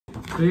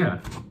So yeah,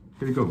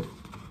 here we go.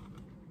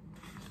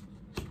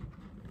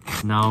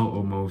 It's now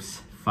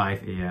almost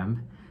 5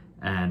 AM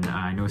and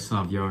I know some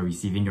of you are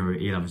receiving your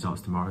A-level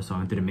results tomorrow, so I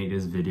wanted to make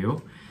this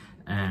video.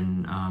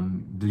 And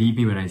believe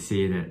me when I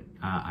say that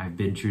I've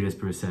been through this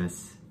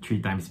process 3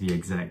 times to be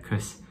exact,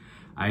 because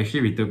I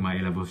actually retook my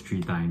A-levels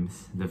 3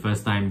 times. The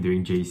first time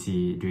during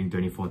JC during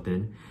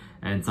 2014,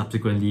 and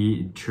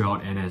subsequently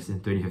throughout NS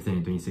in 2015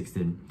 and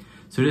 2016.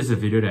 So this is a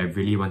video that I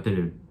really wanted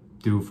to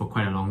do for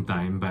quite a long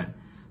time, but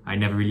I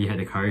never really had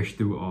the courage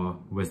to, or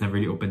was never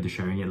really open to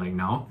sharing it like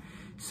now.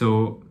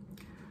 So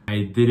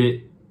I did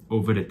it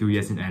over the 2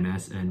 years in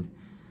NS, and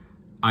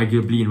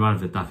arguably in one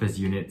of the toughest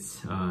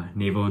units,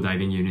 naval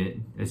diving unit,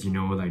 as you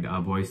know, like the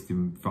Our Boys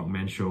to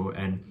Frogmen show.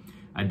 And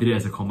I did it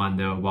as a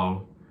commander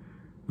while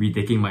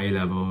retaking my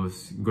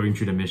A-levels, going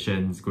through the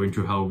missions, going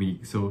through Hell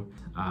Week. So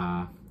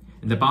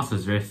in the past,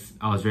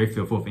 I was very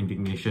fearful of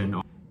indignation.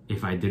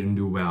 If I didn't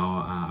do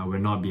well, I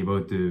would not be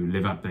able to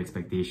live up to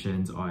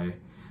expectations.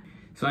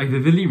 So I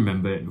vividly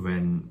remembered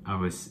when I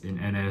was in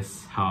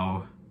NS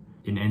how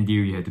in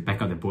NDU you had to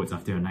pack up the boats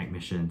after your night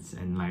missions,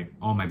 and like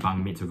all my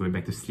bunkmates were going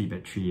back to sleep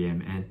at 3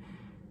 AM, and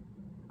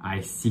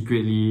I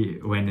secretly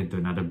went into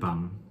another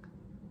bunk,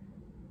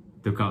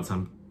 took out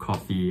some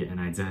coffee, and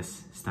I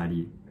just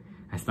studied.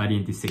 I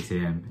studied into 6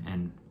 AM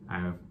and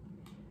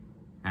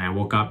I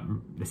woke up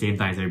the same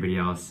time as everybody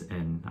else,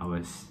 and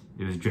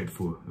it was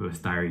dreadful, it was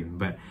tiring.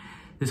 But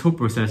this whole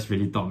process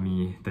really taught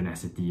me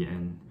tenacity.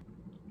 And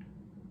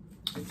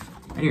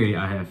anyway,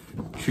 I have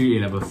 3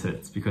 A-level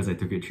certs because I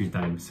took it 3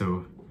 times.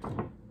 So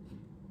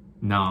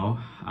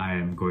now I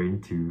am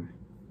going to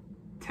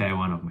tear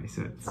one of my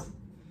certs.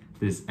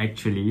 This is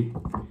actually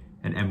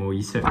an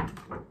MOE cert.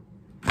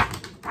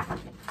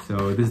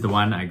 So this is the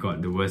one I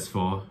got the worst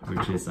for,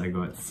 which is I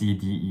got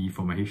CDE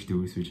for my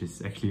H2s, which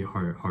is actually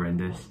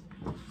horrendous.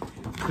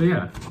 So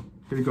yeah,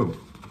 here we go.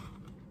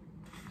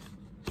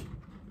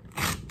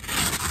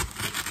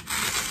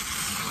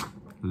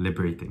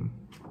 Liberating.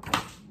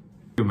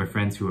 With my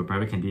friends who were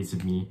private candidates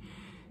with me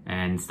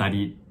and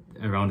studied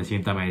around the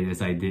same time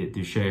as I did,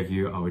 to share with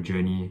you our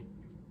journey.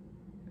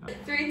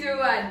 3, 2,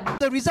 1.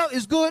 The result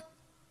is good,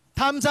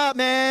 thumbs up,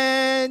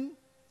 man.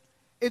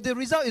 If the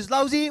result is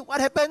lousy, what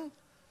happened?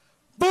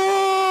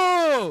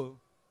 Boo!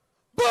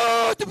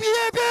 Boo to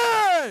PAP!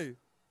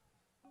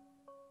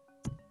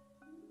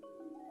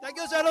 Thank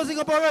you, fellow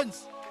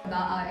Singaporeans.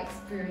 About our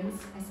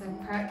experience as a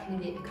private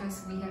candidate,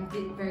 because we have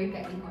did very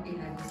badly for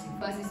A-levels.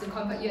 First is to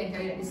comfort you and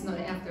tell you that this is not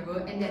the end of the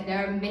road, and that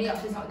there are many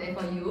options out there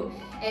for you.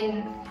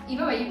 And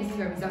even when you receive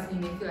your results, you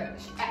may feel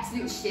like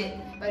absolute shit,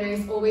 but there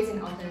is always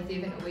an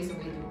alternative and always a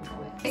way to move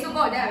forward. So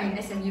both of them are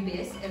in SMU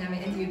base and I'm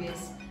in NTU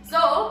base.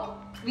 So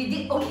we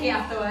did okay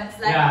afterwards.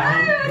 Like,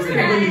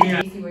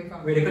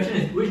 Wait, the question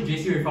is which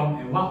JC were you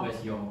from and what was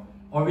your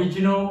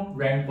original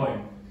rank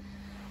point?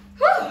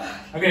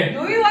 Okay.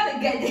 Do we want to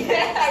get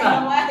there? I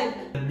don't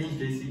want. The niche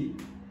JC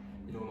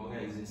no longer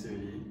exists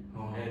already,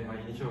 and my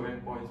initial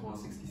rank points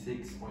was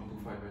 66.25,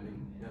 I think.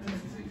 Yeah,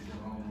 66.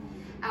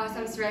 I was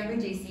from Serangoon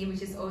JC,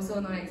 which is also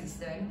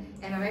non-existent,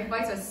 and my rank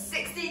points was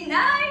 69.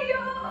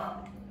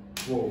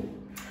 Whoa.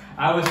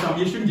 I was from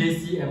Yishun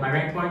JC and my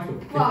rank points were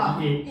 58. Wow,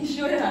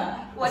 Yishun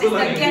what is the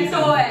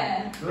ghetto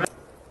eh?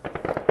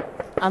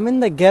 I'm in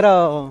the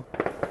ghetto.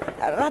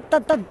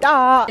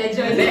 Ra-ta-ta-ta.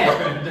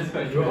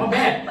 You're all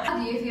bad. How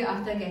do you feel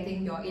after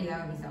getting your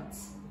A-level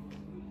results?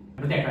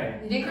 I don't think I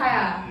cried. You didn't cry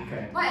ah?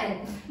 Okay.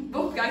 What?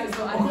 Both guys are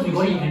so Oh, you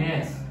going in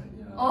NS.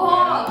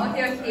 Oh,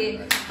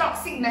 okay.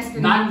 Toxic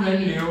masculinity. 男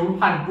人流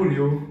汗不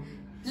流。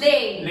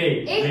累。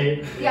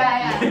累。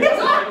Yeah.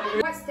 So,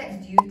 what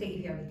steps do you take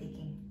if you're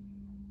retaking?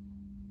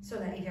 So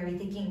like if you're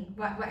retaking,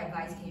 what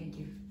advice can you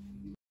give?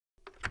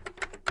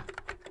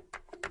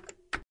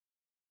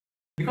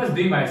 Because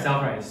doing by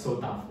yourself, right, is so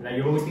tough. Like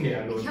you always think that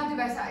you're alone. You can't do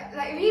by yourself.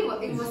 Like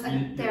really, it was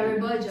a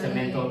terrible journey. It's a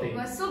mental thing. It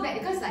was so bad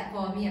because like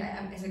for me,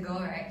 like as a girl,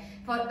 right,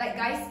 for like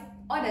guys,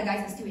 all the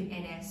guys are still in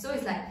NS. So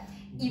it's like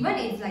even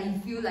if like you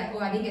feel like, oh,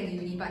 I didn't get to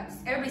uni, but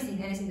everybody's in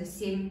NS in the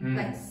same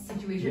like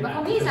situation. Yeah, but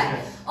for me, it's like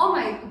all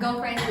my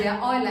girlfriends, they are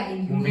all like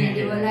in uni, and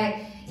they were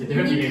like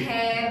uni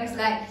camps,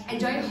 like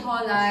enjoying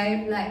hall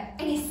life, like,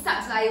 and it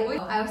sucks. Like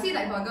I would say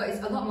like for a girl, it's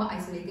a lot more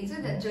isolating. So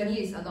the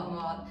journey is a lot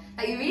more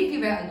like you really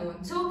feel very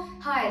alone. So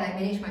how I like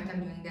managed my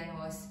time during then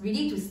was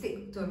really to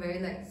stick to a very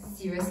like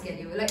serious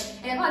schedule. Like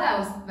and at that I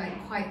was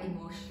like quite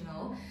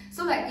emotional.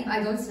 So like if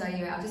I don't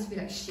study, right, I'll just feel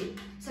like shit.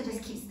 So I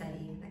just keep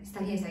studying, like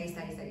study.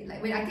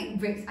 Like when I take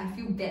breaks, I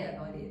feel bad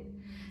about it.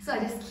 So I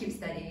just keep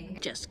studying.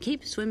 Just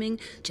keep swimming,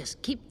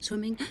 just keep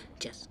swimming,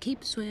 just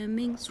keep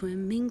swimming,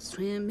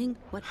 swimming.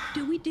 What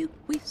do?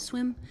 We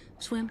swim.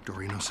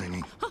 Dorino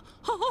singing.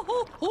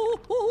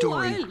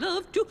 Dory. I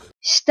love to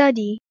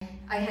study.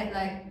 I had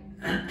like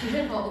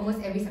tuition for almost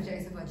every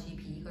subject except for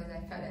GP because I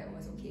felt that it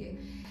was okay.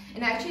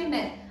 And I actually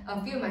met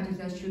a few of my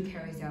tutors through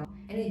Carousel,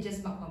 and they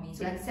just marked for me.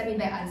 So like sent me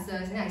back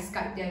answers, and then I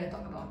Skyped them to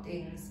talk about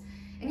things.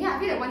 And yeah, I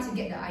feel like once you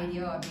get the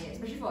idea of it,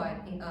 especially for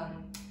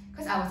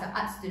because I was an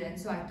art student,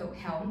 so I took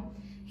Helm,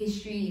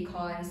 History,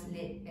 Econs,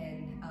 Lit,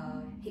 and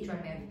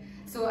H1 Math.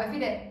 So I feel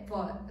that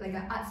for like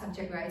an art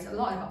subject, right, it's a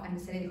lot about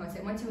understanding the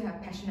concept. Once you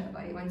have passionate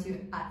about it, once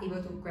you are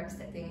able to grasp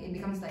that thing, it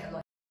becomes like a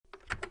lot.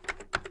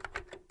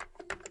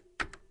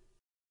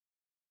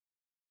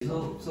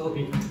 So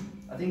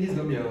I think this is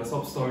gonna be a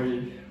sob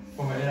story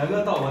from my end. I'm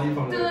gonna talk about it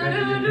from the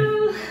very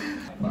beginning.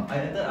 I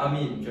entered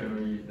army in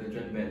January, the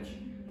Jan batch.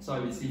 So I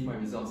received my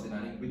results in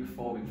I think week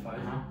 4, week 5.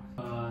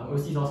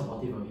 OC all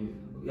supportive of you.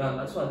 Yeah,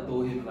 that's what I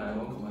told him, like I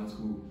want command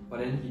school. But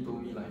then he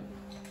told me like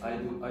I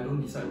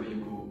don't decide where you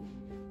go.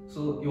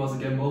 So it was a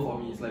gamble for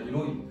me. It's like, you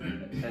know,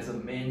 as a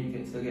man you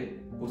can still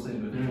get posted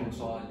into the Zong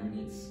Qi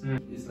units.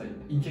 It's like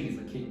Incheck is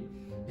the king.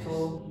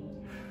 So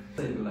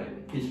into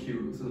like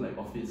HQ, so like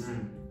office.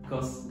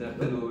 Because they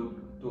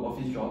to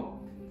office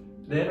job.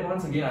 Then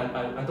once again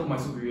I told my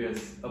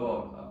superiors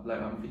about like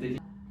I'm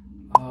retaking.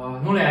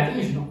 No, I think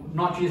you should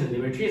not treat it as a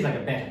label. Treat it as like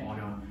a badge of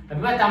honor. Like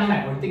people tell me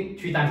like, oh, you take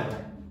 3 times. I was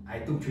like, I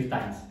took 3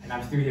 times and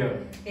I'm still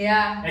here.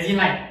 Yeah. As in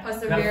like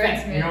the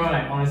fact, you know,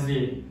 like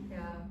honestly. Yeah.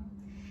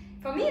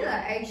 For me,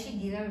 like I actually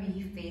didn't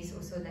really face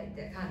also like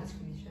that kind of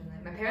discrimination.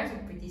 Like my parents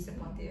were pretty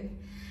supportive,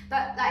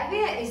 but like I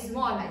feel like it's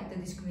more like the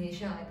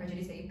discrimination or like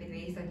prejudice that you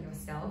place on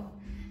yourself.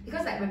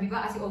 Because like when people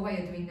ask you, oh, what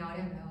you're doing now,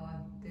 then I'm like, oh,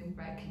 I'm doing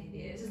private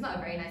candidates. It's not a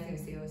very nice thing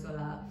to say also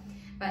lah.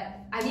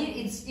 But I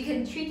mean, it's you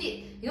can treat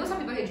it. You know, some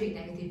people can treat it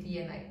negatively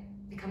and like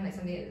become like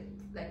something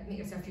that like make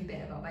yourself feel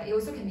bad about. But it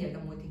also can be like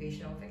a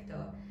motivational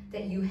factor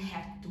that you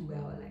have to do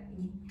well, like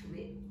need to do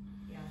it.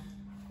 Yeah.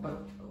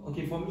 But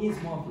okay, for me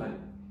it's more of like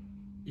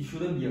it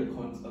shouldn't be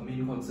a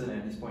main concern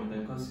at this point in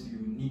time, because you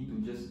need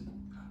to just.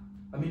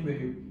 I mean, when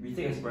you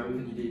retake as private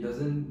candidate, it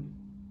doesn't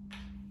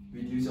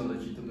reduce your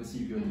legitimacy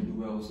if you want to do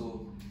well.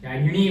 So yeah,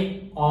 you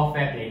need all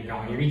fair playing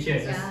ground. When you reach here,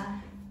 it's just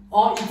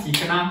all 一起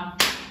kena.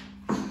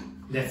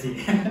 That's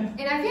it. And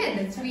I feel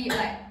like the 3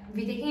 like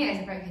retaking it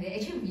as a private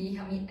candidate actually really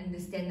helped me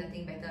understand the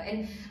thing better.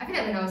 And I feel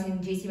like when I was in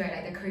JC,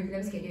 right, like the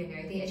curriculum schedule and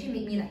everything actually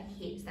made me like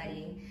hate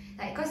studying.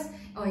 Like, cause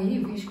you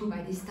need to reach school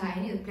by this time,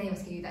 you need to plan your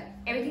schedule. Like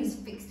everything is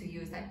fixed to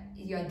you. It's like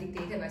you are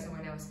dictated by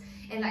someone else,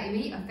 and like it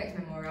really affects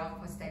my morale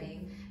for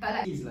studying. But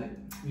like it's like,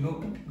 you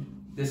know,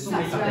 there's so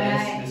many That's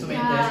tests. right. There's so many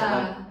tests.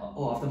 Like,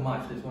 oh, after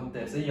March there's one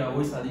test. Then you're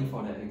always studying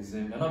for that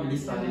exam. You're not really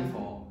studying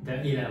for The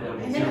A-level.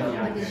 and then the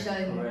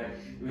competition. correct.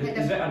 Like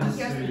It's very the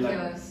unnecessary. Like,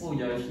 peers. oh,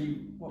 you're actually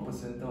what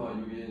percentile are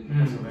you in?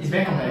 It's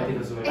very competitive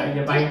also. Like, And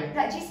you're buying.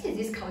 like JC is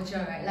this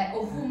culture, right? Like,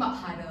 oh, who mark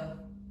harder?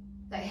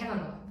 Like, have or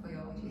not for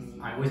your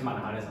JC? I always mark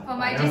the hardest. For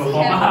my I JC, never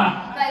perform.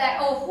 like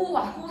oh,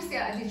 who stayed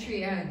until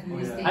 3 AM and do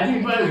this thing? I think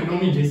people who know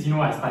me JC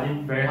know I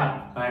studied very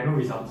hard, but I have no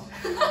results.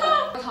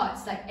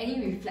 Thoughts, like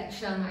any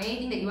reflection or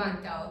anything that you want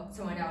to tell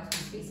someone else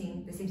who's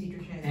facing the same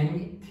situation as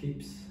Any you.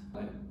 tips?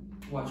 Like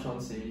what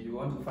Shaun said, you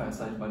want to find a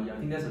study buddy. I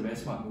think that's a very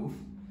smart move.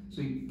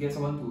 So you get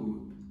someone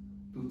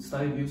to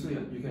study with you, so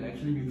you can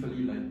actually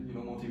mutually like, you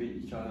know,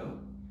 motivate each other.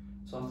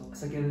 So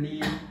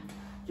secondly,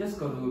 just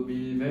got to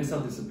be very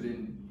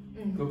self-disciplined.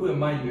 Got to put your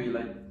mind into it,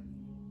 like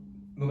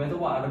no matter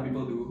what other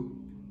people do,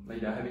 like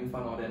they're having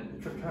fun or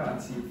that, try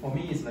to see. For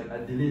me, it's like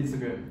I delete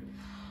Instagram,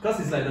 because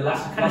it's like the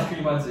last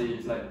 3 months.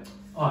 It's like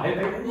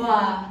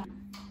Wow.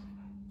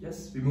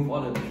 just remove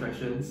all the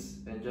distractions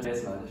and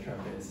just try your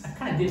best. I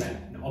kind of did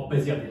like the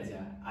opposite of this.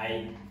 Yeah,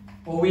 I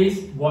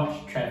always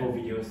watch travel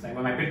videos. Like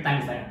when my break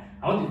time is like,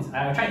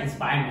 I try to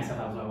inspire myself.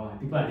 I was like, wow,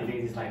 people are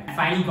living this life. I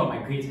finally got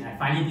my grades and I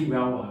finally did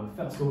well. Wow, it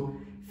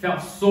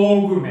felt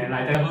so good, man.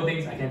 Like the little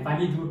things, I can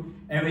finally do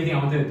everything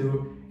I wanted to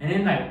do. And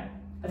then like,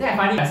 I think I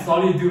finally got a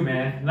solid dude,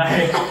 man.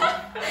 Like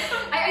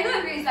I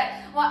know it's like,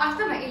 well,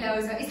 after my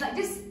A-levels, it's like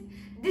this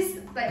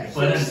like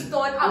Burden. huge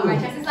stone up my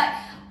chest. It's like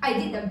I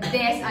did the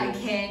best I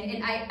can,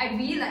 and I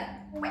really like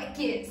whack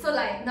it. So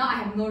like now I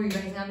have no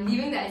regrets, and I'm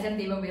leaving the exam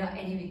table without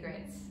any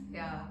regrets.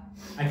 Yeah.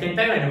 I can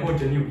tell you like the whole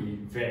journey will be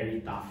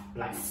very tough.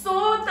 Like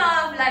So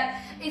tough. Like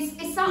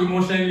it's so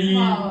emotionally,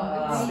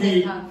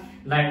 really tough.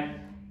 like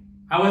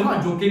I was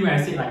not joking when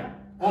I said like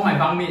all my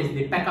bunkmates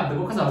they pack up the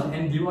boat, because I was in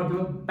NDU, all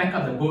people pack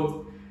up the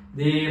boat.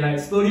 They like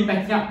slowly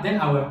packing up. Then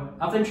I will,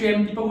 after 3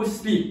 AM, people would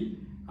sleep.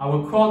 I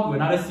will crawl to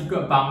another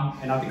secret bunk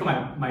and I'll take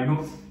out my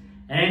notes,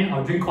 and then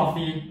I'll drink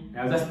coffee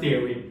and I'll just stay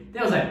awake.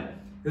 That was like,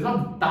 it was one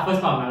of the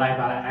toughest part of my life,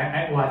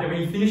 but like,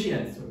 when you finish it,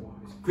 it's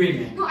great,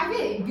 man. No, I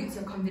feel it builds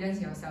your confidence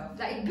in yourself.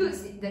 Like it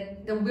builds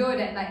the will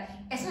that like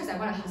as soon as I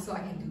want to hustle, I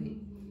can do it.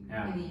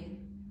 Yeah. Really.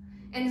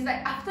 And it's like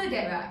after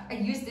that, right,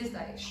 I use this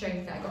like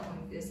strength that I got from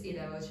this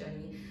A-level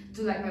journey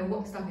to like my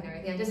work stuff and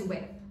everything. I just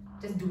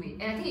do it.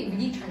 And I think it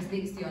really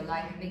translates to your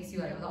life and makes you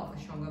like a lot of a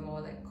stronger,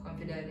 more like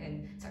confident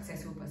and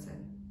successful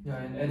person. Yeah,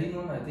 and adding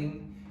on, I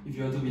think if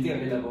you were to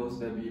retake A-levels,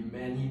 there'll be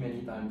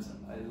many times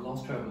I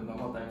lost track of the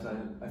number of times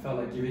I felt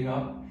like giving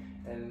up,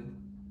 and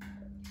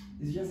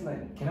it's just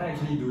like, can I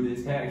actually do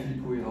this? Can I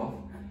actually pull it off?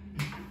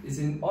 It's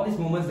in all these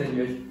moments that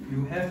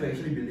you have to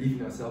actually believe in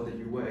yourself that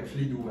you will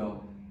actually do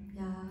well.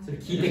 Yeah. So the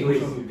key takeaway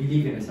is to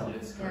believe in yourself.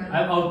 Yes, correct.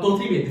 I'll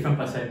totally be a different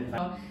person.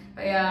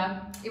 But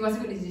yeah, it was a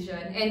good decision.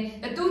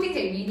 And the 2 things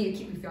that you really need to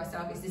keep with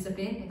yourself is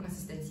discipline and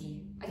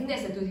consistency. I think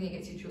that's the 2 things that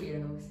gets you through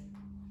A-levels.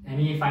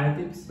 Any final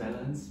tips?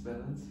 Balance.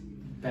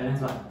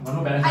 Balance what? Got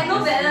no balance. I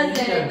know balance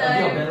Yeah, a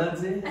bit of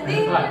balance, eh? I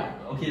think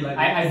what? Okay, like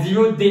I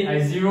zero date, I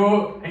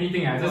zero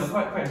anything. I just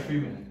quite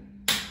extreme, man.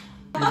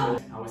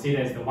 I would say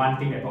that's the one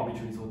thing that brought me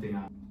through this whole thing.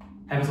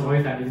 Have a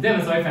supportive family. If you don't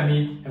have a supportive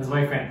family, have a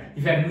supportive friend.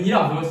 If you have neither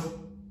of those,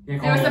 you can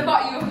call They will me.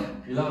 support you.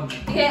 You love me.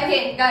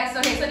 Okay, guys.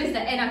 Okay, so this is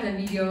the end of the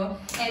video.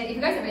 And if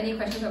you guys have any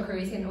questions or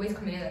queries, you can always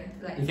comment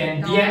like. You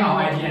can down DM our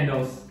below. IG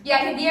handles. Yeah,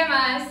 you can DM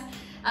us.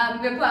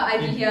 We'll put our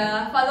IG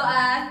here. Follow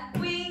us.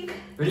 Wink.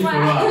 Really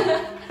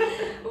follow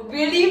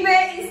Really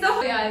bad. It's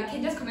so yeah. You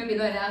can just comment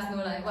below and let us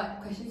know like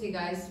what questions you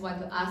guys want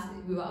to ask.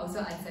 We will also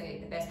answer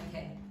it the best we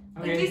can.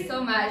 Okay. Thank you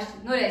so much.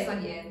 Know that it's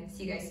not the end.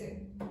 See you guys soon.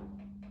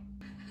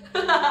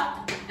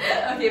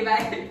 Okay,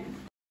 bye.